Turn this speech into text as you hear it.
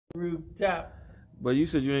rooftop. But you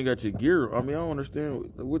said you ain't got your gear. I mean, I don't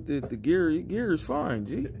understand what the gear. Your gear is fine,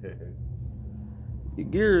 G. Your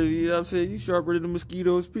gear, you know what I'm saying? You sharper than the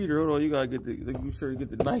mosquitoes, Peter. Hold on, you gotta get you sure you get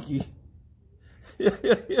the Nike.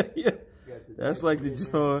 Yeah. That's like the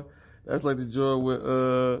joint. That's like the joint with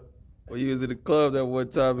when you was in the club that one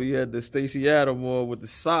time and you had the Stacey Adams on with the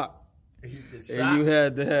sock. And you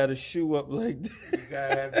had to have the shoe up like that. You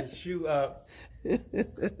gotta have the shoe up in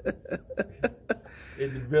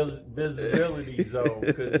the visibility zone.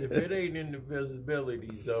 Because if it ain't in the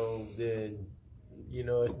visibility zone, then you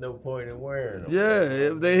know it's no point in wearing them. Yeah,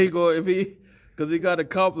 because he got to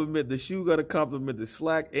compliment the shoe, got to compliment the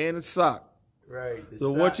slack and the sock. Right.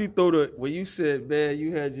 So once you when you said, man,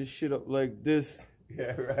 you had your shit up like this.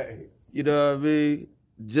 Yeah, right. You know what I mean?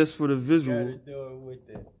 Just for the visual. You gotta do it with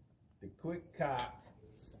the quick cock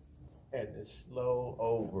and the slow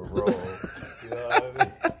overroll. You know what I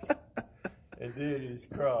mean? And then it's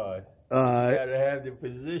crossed. You gotta have the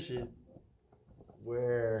position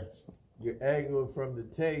where you're angled from the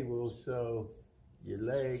table so your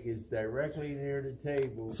leg is directly near the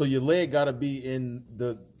table. So your leg gotta be in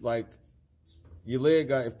the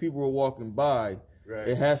if people were walking by, right,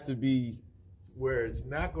 it has to be where it's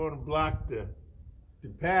not gonna block the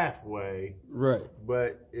pathway, right?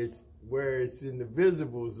 But it's where it's in the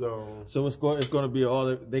visible zone. So it's going to be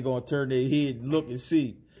they're gonna turn their head and look and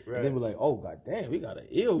see. Right. And they were like, "Oh god damn, we got an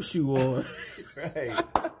ill shoe on." Right.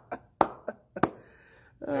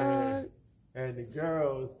 And the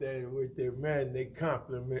girls that with their men, they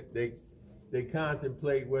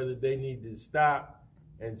contemplate whether they need to stop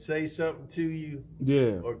and say something to you,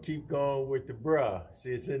 yeah, or keep going with the bruh.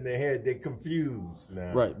 See, it's in their head. They're confused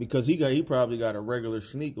now, right? Because he probably got a regular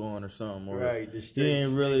sneak on or something, or right? He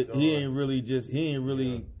ain't really. Yeah.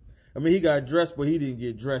 I mean, he got dressed, but he didn't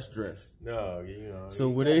get dressed. No, you know. So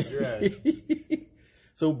when they,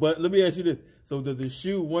 but let me ask you this: so does the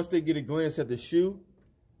shoe, once they get a glance at the shoe,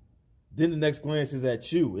 then the next glance is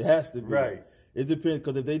at you? It has to be, right? It depends,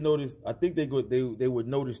 because if they notice, I think they would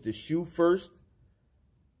notice the shoe first.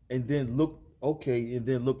 And then look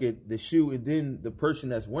at the shoe, and then the person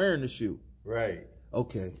that's wearing the shoe. Right.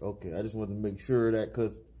 Okay. I just wanted to make sure of that,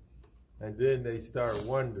 and then they start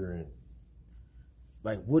wondering,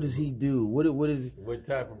 like, what does he do? What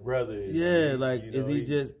type of brother is he? Yeah, like,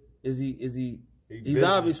 he's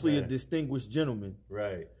obviously a distinguished gentleman.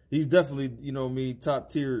 Right. He's definitely, you know what I mean, top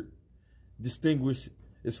tier, distinguished,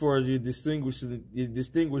 as far as your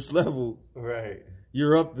distinguished level. Right.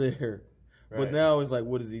 You're up there. Right. But now it's like,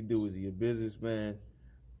 what does he do? Is he a businessman?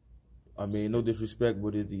 I mean, no disrespect,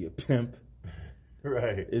 but is he a pimp?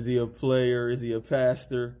 Right. Is he a player? Is he a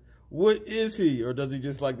pastor? What is he? Or does he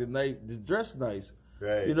just like to dress nice?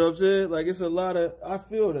 Right. You know what I'm saying? Like, it's a lot of, I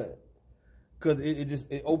feel that. Because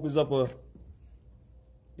it opens up a,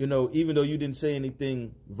 you know, even though you didn't say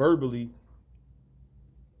anything verbally,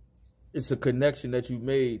 it's a connection that you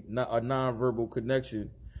made, not a nonverbal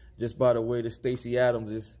connection, just by the way that Stacey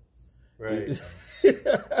Adams is. Right.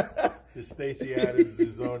 The Stacey Adams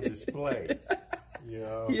is on display. You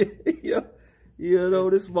know? Yeah. You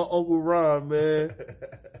know, this is my Uncle Ron, man.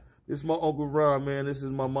 This is my Uncle Ron, man. This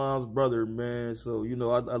is my mom's brother, man. So, you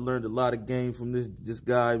know, I learned a lot of game from this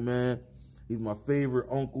guy, man. He's my favorite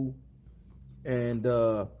uncle. And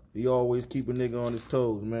he always keep a nigga on his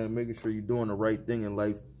toes, man, making sure you're doing the right thing in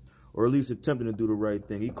life, or at least attempting to do the right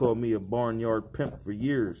thing. He called me a barnyard pimp for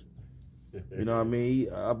years. You know what I mean?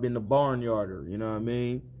 I've been the barnyarder, you know what I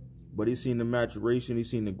mean? But he's seen the maturation, he's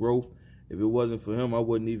seen the growth. If it wasn't for him, I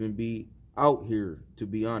wouldn't even be out here, to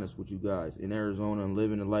be honest with you guys, in Arizona and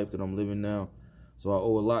living the life that I'm living now. So I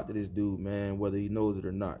owe a lot to this dude, man, whether he knows it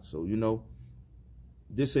or not. So, you know,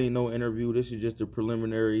 this ain't no interview. This is just a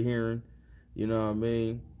preliminary hearing. You know what I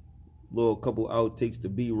mean? Little couple outtakes to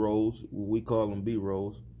B-rolls. We call them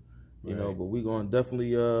B-rolls. You know, but we gonna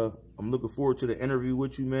definitely I'm looking forward to the interview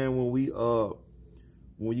with you, man, when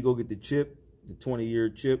you go get the chip, the 20-year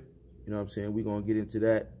chip. You know what I'm saying? We're gonna get into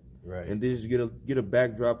that. Right. And then just get a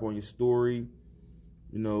backdrop on your story,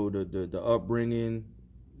 you know, the upbringing,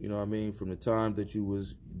 you know what I mean, from the time that you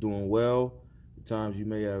was doing well, the times you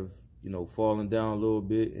may have, you know, fallen down a little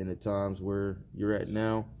bit, and the times where you're at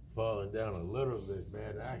now. Falling down a little bit,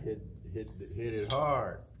 man. I hit it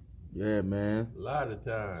hard. Yeah, man. A lot of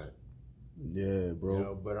times. Yeah, bro. You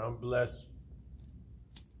know, but I'm blessed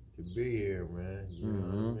to be here, man. You know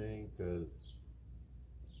what I mean? Because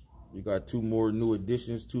you got two more new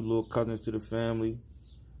additions, two little cousins to the family,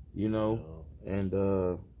 you know. And,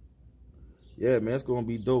 yeah, man, it's going to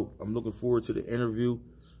be dope. I'm looking forward to the interview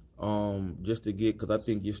just to get, because I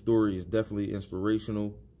think your story is definitely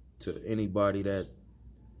inspirational to anybody that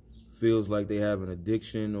feels like they have an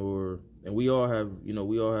addiction, and we all have,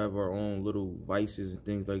 we all have our own little vices and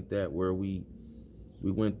things like that, where we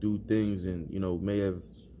went through things and, may have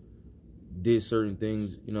did certain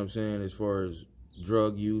things, you know what I'm saying, as far as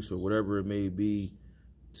drug use or whatever it may be,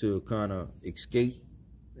 to kind of escape,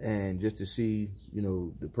 and just to see,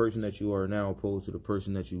 the person that you are now opposed to the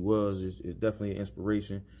person that you was is definitely an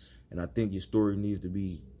inspiration. And I think your story need to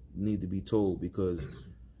be told, because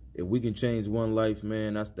if we can change one life,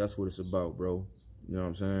 man, that's what it's about, bro. You know what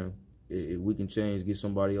I'm saying? If we can change, get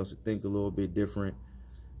somebody else to think a little bit different,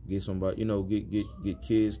 get somebody, get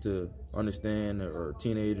kids to understand, or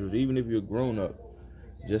teenagers, even if you're a grown up,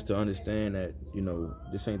 just to understand that,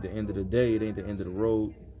 this ain't the end of the day, it ain't the end of the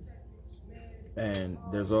road. And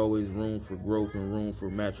there's always room for growth and room for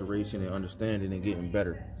maturation and understanding and getting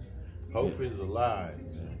better. Hope is alive,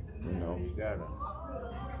 man. You gotta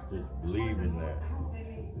just believe in that.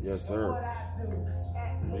 Yes, sir.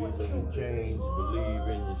 Believe in the change, believe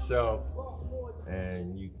in yourself,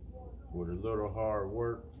 and you, with a little hard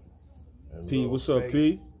work. P, what's up,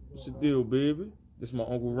 P? What's the deal, baby? This is my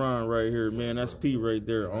Uncle Ron right here, man. That's P right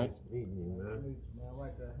there, Nice meeting you, man. I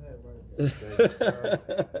like that hat right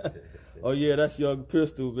there. Oh yeah, that's Young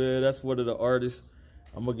Pistol, man. That's one of the artists.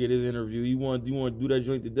 I'm gonna get his interview. You want to do that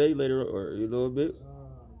joint today, later, or a little bit?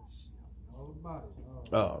 All about it.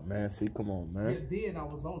 Oh man, see, come on, man. Yeah, then I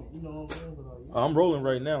was on it. You know what I'm saying? I'm rolling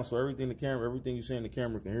right now, so everything you say in the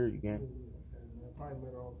camera can hear you, gang. Probably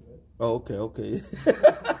later on today. Oh, okay.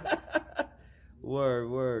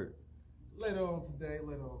 Word. Later on today.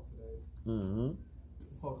 Mm-hmm.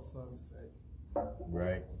 Before the sun set.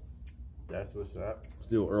 Right. That's what's up.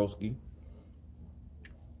 Still Earlski.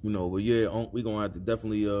 But yeah, we gonna have to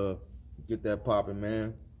definitely get that popping,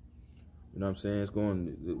 man. You know what I'm saying? It's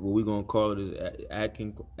going, what we gonna call it is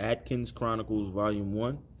Atkins Chronicles Volume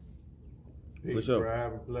 1. Peace, bro.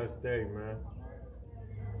 Have a blessed day, man.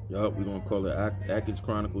 Yup, we're gonna call it Atkins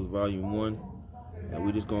Chronicles Volume 1. And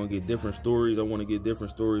we just gonna get different stories. I wanna get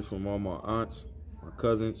different stories from all my aunts, my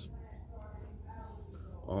cousins,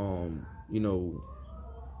 and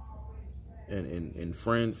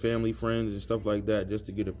family, friends, and stuff like that, just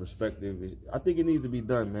to get a perspective. I think it needs to be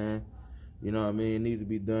done, man. You know what I mean? It needs to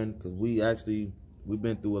be done, because we've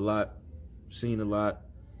been through a lot, seen a lot,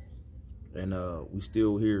 and we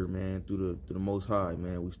still here, man, through the Most High,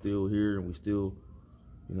 man. We still here, and we still,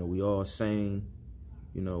 we all sane.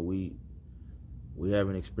 We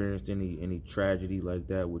haven't experienced any tragedy like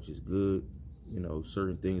that, which is good.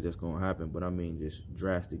 Certain things that's gonna happen, but I mean just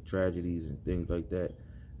drastic tragedies and things like that.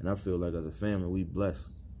 And I feel like as a family, we blessed.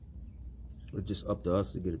 It's just up to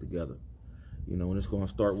us to get it together. And it's gonna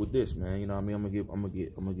start with this, man. You know what I mean? I'm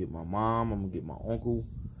gonna get my mom, I'm gonna get my uncle,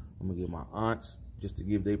 I'm gonna get my aunts, just to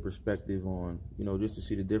give their perspective on, just to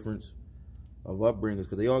see the difference of upbringings,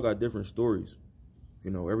 because they all got different stories.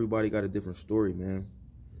 Everybody got a different story, man.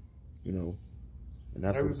 And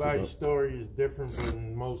that's everybody's story is different, but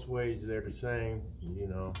in most ways they're the same.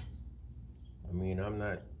 I mean, I'm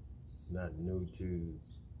not new to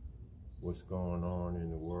what's going on in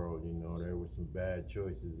the world. There were some bad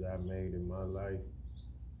choices I made in my life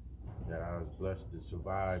that I was blessed to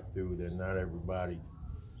survive through, that not everybody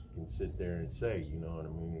can sit there and say, you know what I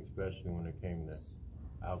mean? Especially when it came to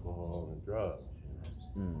alcohol and drugs.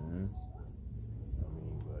 Mm-hmm. I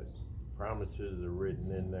mean, but promises are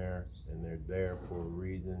written in there, and they're there for a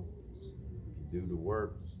reason. If you do the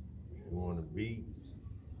work you want to be,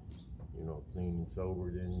 clean and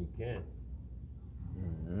sober, then you can.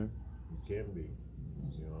 Mm-hmm. You can be.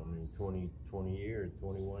 20 years,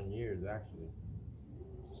 21 years actually.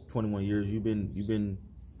 21 years. You've been.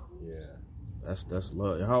 Yeah. That's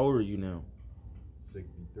love. How old are you now?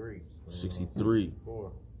 63. 63.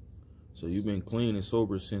 64. So you've been clean and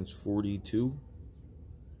sober since 42?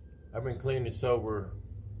 I've been clean and sober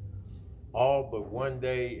all but one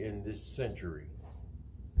day in this century.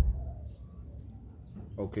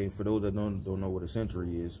 Okay, for those that don't know what a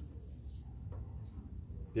century is.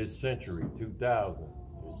 This century, 2000,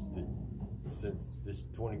 since this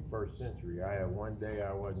 21st century, I had one day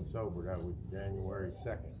I wasn't sober. That was January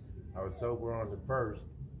 2nd. I was sober on the 1st,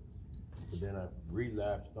 but then I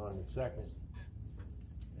relapsed on the 2nd.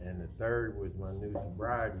 And the 3rd was my new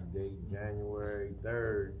sobriety date, January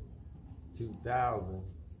 3rd, 2000,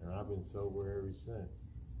 and I've been sober ever since.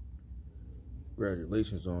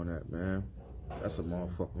 Congratulations on that, man. That's a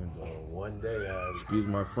motherfucking. So one day excuse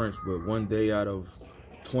my French, but one day out of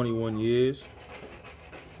 21 years,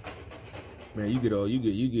 man, you get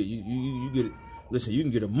listen, you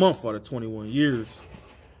can get a month out of 21 years.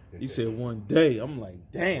 He said one day. I'm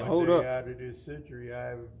like, damn, hold up. Out of this century, I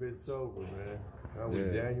haven't been sober, man. That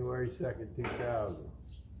was January 2nd, 2000.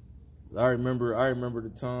 I remember the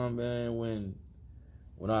time, man, when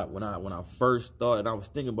I first thought, and I was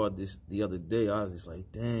thinking about this the other day. I was just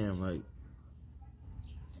like, damn, like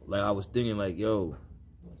I was thinking like, yo,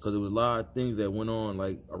 because there was a lot of things that went on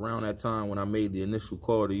like around that time when I made the initial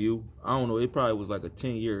call to you. I don't know, it probably was like a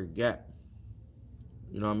 10-year gap.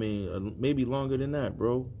 You know what I mean? Maybe longer than that,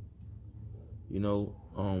 bro. You know,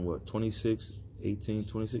 26, 18,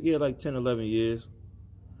 26, yeah, like 10, 11 years.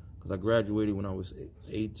 Because I graduated when I was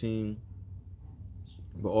 18.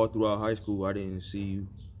 But all throughout high school, I didn't see you.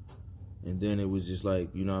 And then it was just like,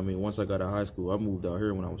 you know what I mean? Once I got out of high school, I moved out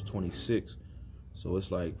here when I was 26. So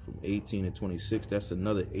it's like from 18 to 26, that's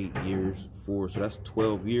another 8 years, so that's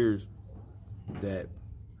 12 years that,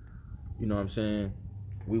 you know what I'm saying,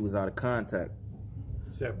 we was out of contact.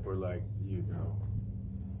 Except for like, you know,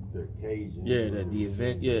 the occasion. Yeah, the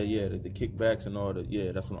event, yeah, the kickbacks and all that.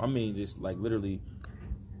 Yeah, that's what I mean. Just like literally,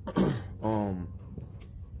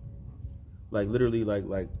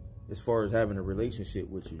 like as far as having a relationship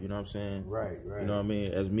with you, you know what I'm saying? Right. You know what I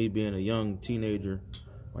mean? As me being a young teenager,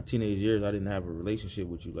 my teenage years, I didn't have a relationship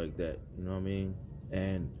with you like that. You know what I mean?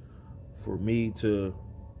 And for me to,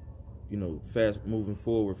 you know, fast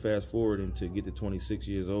forward and to get to 26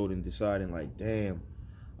 years old and deciding like, damn,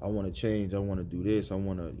 I want to change. I want to do this. I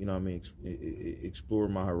want to, you know what I mean, explore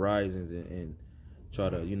my horizons and try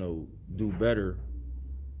to, you know, do better.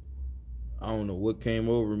 I don't know what came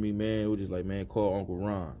over me, man. It was just like, man, call Uncle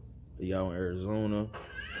Ron. Y'all in Arizona,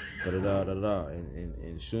 da-da-da-da-da.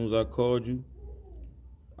 And as soon as I called you,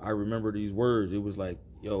 I remember these words. It was like,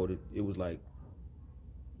 yo, it was like,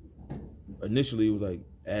 initially it was like,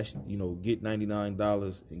 ask, you know, get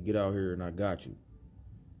 $99 and get out here and I got you.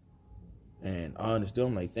 And I understood.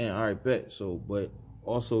 I'm like, damn, all right, bet. So, but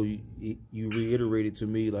also you reiterated to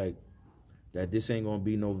me like that this ain't gonna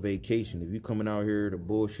be no vacation. If you coming out here to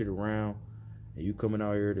bullshit around and you coming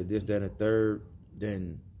out here to this, that, and the third,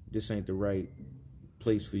 then this ain't the right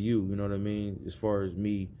place for you. You know what I mean? As far as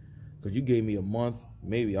me, because you gave me a month.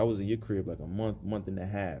 Maybe I was in your crib like a month and a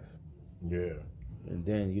half. Yeah. And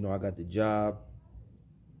then, you know, I got the job.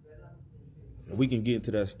 We can get into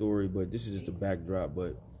that story, but this is just a backdrop.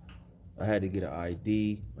 But I had to get an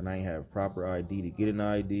ID, and I didn't have proper ID to get an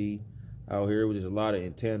ID. Out here, it was just a lot of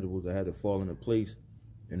intangibles that had to fall into place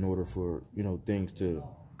in order for, you know, things to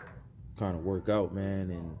kind of work out, man.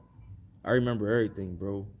 And I remember everything,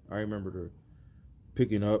 bro. I remember the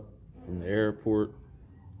picking up from the airport,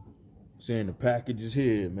 saying the package is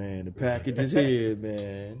here, man. The package is here,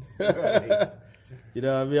 man. You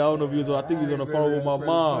know what I mean? I don't know if he was on, I think he was on the phone with my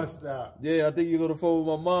mom. Yeah, I think he was on the phone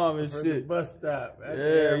with my mom and shit. The bus stop.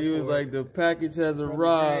 Yeah, he was like, the package has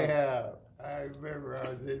arrived. Yeah, I remember I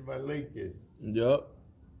was in my Lincoln. Yup.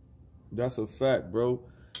 That's a fact, bro.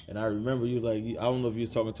 And I remember you like, I don't know if you was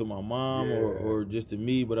talking to my mom or just to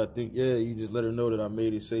me, but I think, yeah, you just let her know that I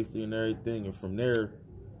made it safely and everything. And from there,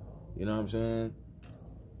 you know what I'm saying?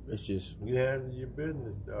 It's just... You handle your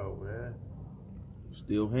business, though, man.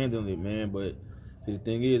 Still handling it, man. But see, the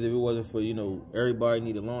thing is, if it wasn't for, you know, everybody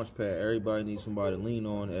need a launch pad. Everybody needs somebody to lean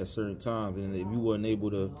on at certain times. And if you wasn't able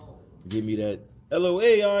to give me that, hello,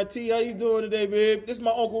 hey, auntie, how you doing today, babe? This is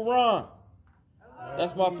my Uncle Ron.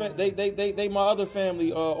 That's my they my other family.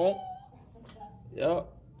 Yeah.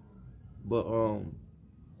 But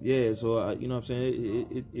yeah. So you know what I'm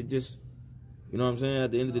saying. It just, you know what I'm saying.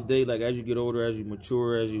 At the end of the day, like as you get older, as you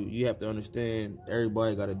mature, as you have to understand.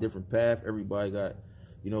 Everybody got a different path. Everybody got,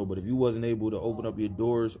 you know. But if you wasn't able to open up your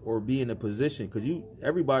doors or be in a position, because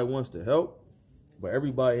everybody wants to help, but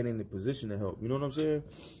everybody ain't in the position to help. You know what I'm saying?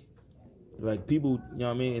 Like people, you know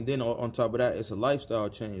what I mean. And then on top of that, it's a lifestyle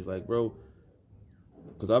change. Like, bro.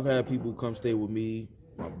 Because I've had people come stay with me,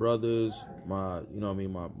 my brothers, my, you know what I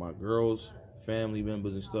mean, my girls, family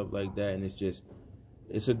members and stuff like that. And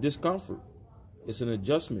it's a discomfort. It's an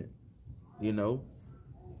adjustment, you know.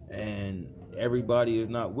 And everybody is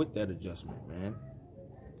not with that adjustment, man.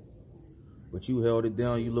 But you held it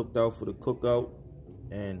down. You looked out for the cookout.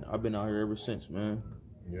 And I've been out here ever since, man.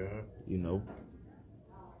 Yeah. You know.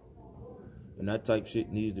 And that type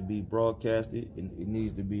shit needs to be broadcasted. And it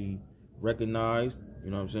needs to be recognized,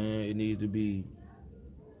 you know what I'm saying? It needs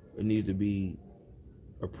to be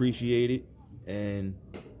appreciated, and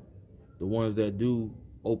the ones that do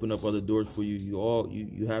open up other doors for you,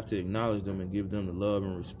 you have to acknowledge them and give them the love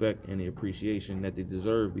and respect and the appreciation that they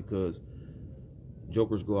deserve, because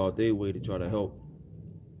jokers go out their way to try to help,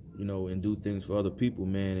 you know, and do things for other people,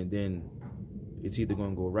 man, and then it's either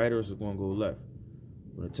gonna go right or it's gonna go left.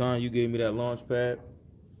 By the time you gave me that launch pad,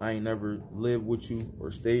 I ain't never lived with you or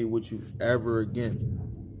stayed with you ever again.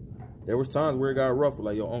 There was times where it got rough,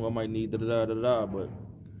 like, yo, uncle might need da-da-da-da-da, but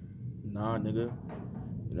nah, nigga.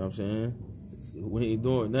 You know what I'm saying? We ain't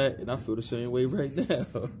doing that, and I feel the same way right now.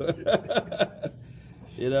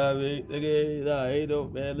 You know what I mean? Nigga, nah, ain't no,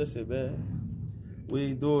 man, listen, man. We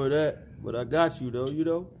ain't doing that, but I got you, though, you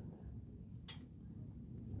know?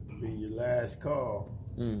 Be your last call.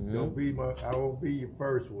 Mm-hmm. I won't be your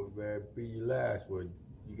first one, man. Be your last one.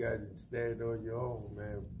 You got to stand on your own,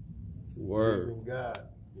 man. Word. Believe in God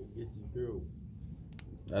and get you through.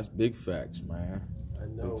 That's big facts, man. I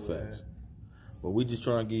know, big man. facts. But we just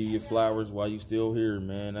trying to give you your flowers while you still here,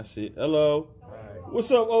 man. That's it. Hello. Right. What's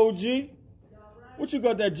up, OG? What you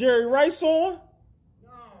got that Jerry Rice on? No,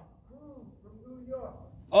 Cruz from New York.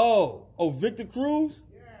 Oh, Victor Cruz?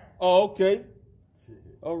 Yeah. Oh, okay.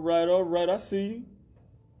 All right. I see you.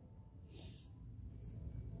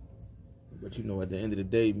 But you know, at the end of the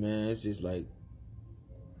day, man, it's just like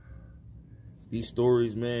these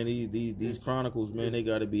stories, man, these chronicles, man, they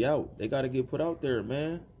got to be out. They got to get put out there,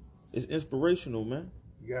 man. It's inspirational, man.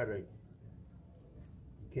 You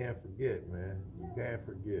can't forget, man. You can't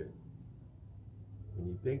forget. When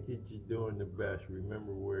you think that you're doing the best,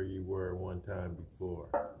 remember where you were one time before.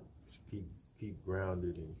 Just keep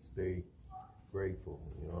grounded and stay grateful,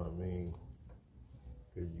 you know what I mean?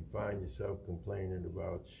 Because you find yourself complaining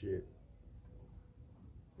about shit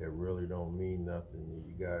that really don't mean nothing, and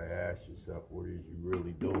you gotta ask yourself, what is you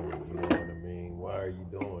really doing? You know what I mean? Why are you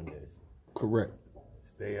doing this? Correct.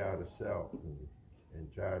 Stay out of self and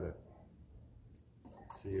try to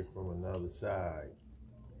see it from another side.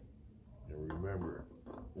 And remember.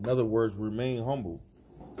 In other words, remain humble.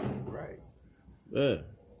 Right. Yeah.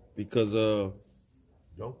 Because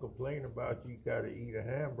don't complain about you gotta eat a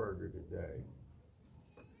hamburger today.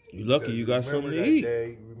 You lucky because you got something to eat.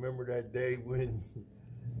 Remember that day when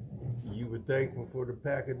you were thankful for the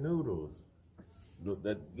pack of noodles.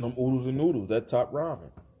 Them oodles and noodles, that top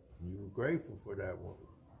ramen. You were grateful for that one.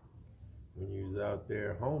 When you was out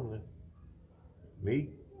there homeless,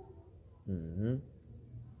 me,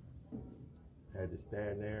 had to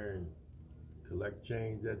stand there and collect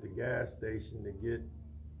change at the gas station to get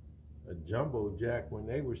a jumbo jack when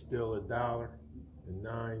they were still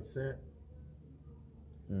 $1.09.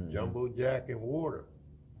 Jumbo jack and water.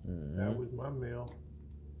 That was my meal.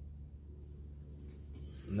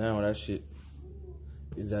 Now that shit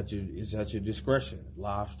is at your discretion.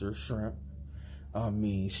 Lobster, shrimp,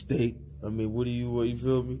 steak. What do you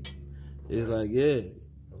feel me? It's like, yeah.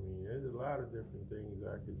 There's a lot of different things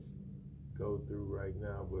I could go through right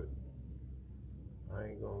now, but I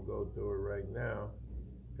ain't gonna go through it right now,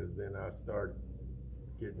 because then I start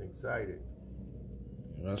getting excited.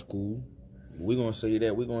 That's cool. We're gonna say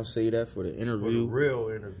that. We're gonna say that for the interview. For the real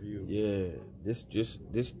interview. Yeah. This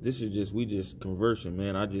is just we just conversing,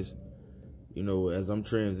 man. I just, as I'm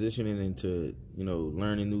transitioning into,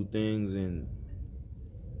 learning new things, and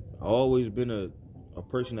I always been a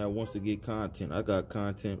person that wants to get content. I got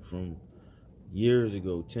content from years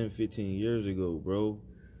ago, 10, 15 years ago, bro.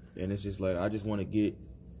 And it's just like I want to get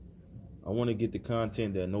the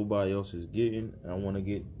content that nobody else is getting. I want to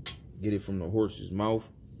get it from the horse's mouth,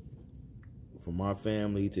 from my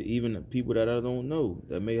family, to even the people that I don't know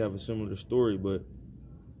that may have a similar story, but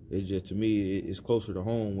it's just, to me, it's closer to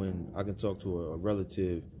home when I can talk to a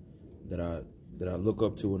relative that I look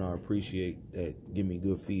up to and I appreciate, that give me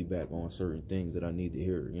good feedback on certain things that I need to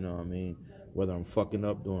hear. You know what I mean? Whether I'm fucking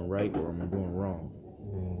up, doing right, or I'm doing wrong.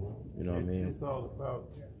 You know what I mean? It's all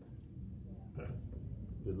about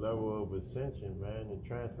the level of ascension, man, and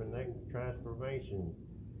transformation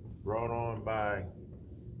brought on by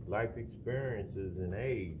life experiences and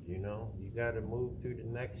age. You got to move to the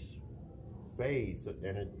next phase,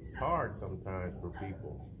 and it's hard sometimes for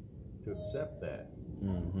people to accept that.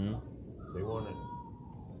 They want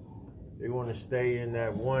to stay in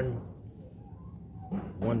that one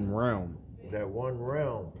realm, that one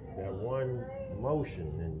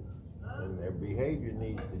motion, and their behavior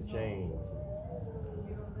needs to change,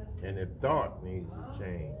 and their thought needs to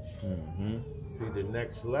change to the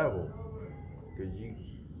next level. Because you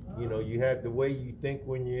have the way you think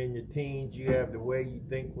when you're in your teens, you have the way you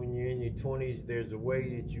think when you're in your 20s, there's a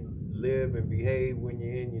way that you live and behave when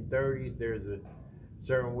you're in your 30s, there's a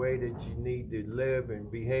certain way that you need to live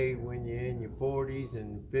and behave when you're in your 40s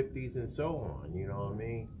and 50s and so on, you know what I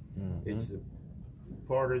mean? It's a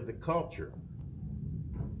part of the culture.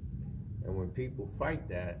 And when people fight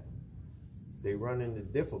that, they run into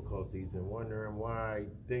difficulties and wondering why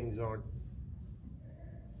things aren't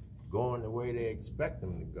going the way they expect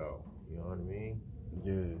them to go. You know what I mean?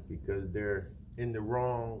 Yeah. Because they're in the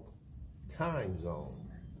wrong time zone.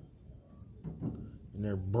 And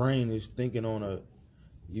their brain is thinking on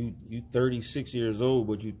you 36 years old,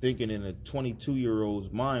 but you thinking in a 22-year-old's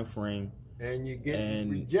mind frame. And you're getting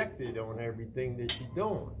rejected on everything that you're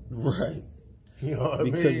doing. Right. You know what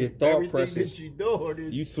because I mean? your thought everything process, that you're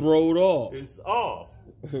doing you throw it off. It's off.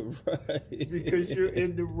 Right. Because you're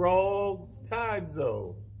in the wrong time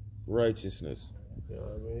zone. Righteousness. You know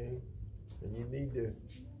what I mean? And you need to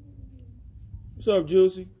What's up,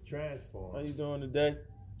 Juicy? transform. How you doing today?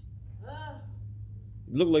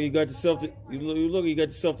 You look like you got yourself. You look like you got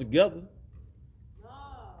yourself together. No, I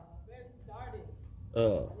barely started. I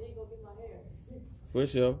need to go get my hair. For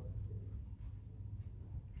sure.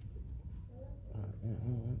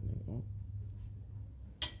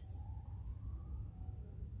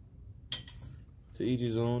 To each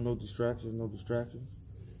his own. No distractions. No distractions.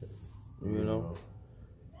 You know.